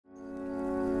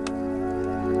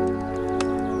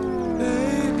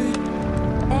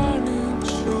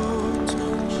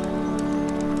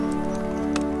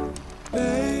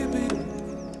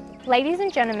Ladies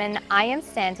and gentlemen, I am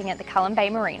standing at the Cullen Bay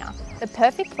Marina, the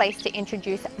perfect place to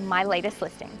introduce my latest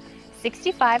listing,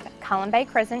 65 Cullen Bay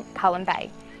Crescent, Cullen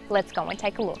Bay. Let's go and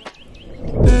take a look.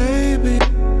 Baby,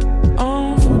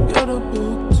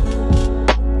 unforgettable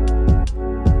touch.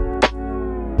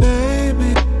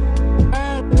 Baby,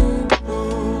 I need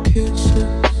your kisses.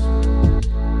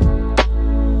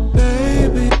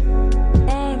 Baby,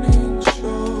 I need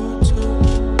your touch,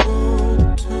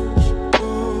 your touch,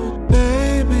 your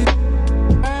baby,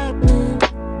 I need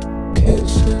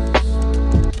kisses.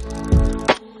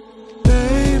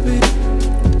 Baby,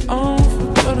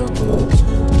 unforgettable touch.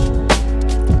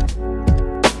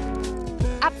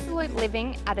 Absolute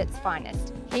living at its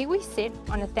finest. Here we sit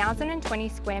on 1,020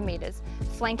 square metres,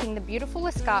 flanking the beautiful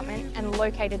escarpment and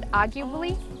located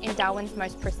arguably in Darwin's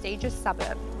most prestigious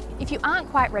suburb. If you aren't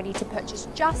quite ready to purchase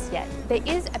just yet, there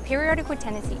is a periodical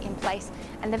tenancy in place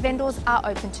and the vendors are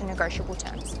open to negotiable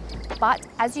terms. But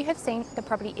as you have seen, the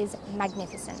property is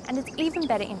magnificent and it's even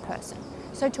better in person.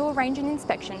 So to arrange an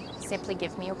inspection, simply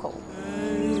give me a call.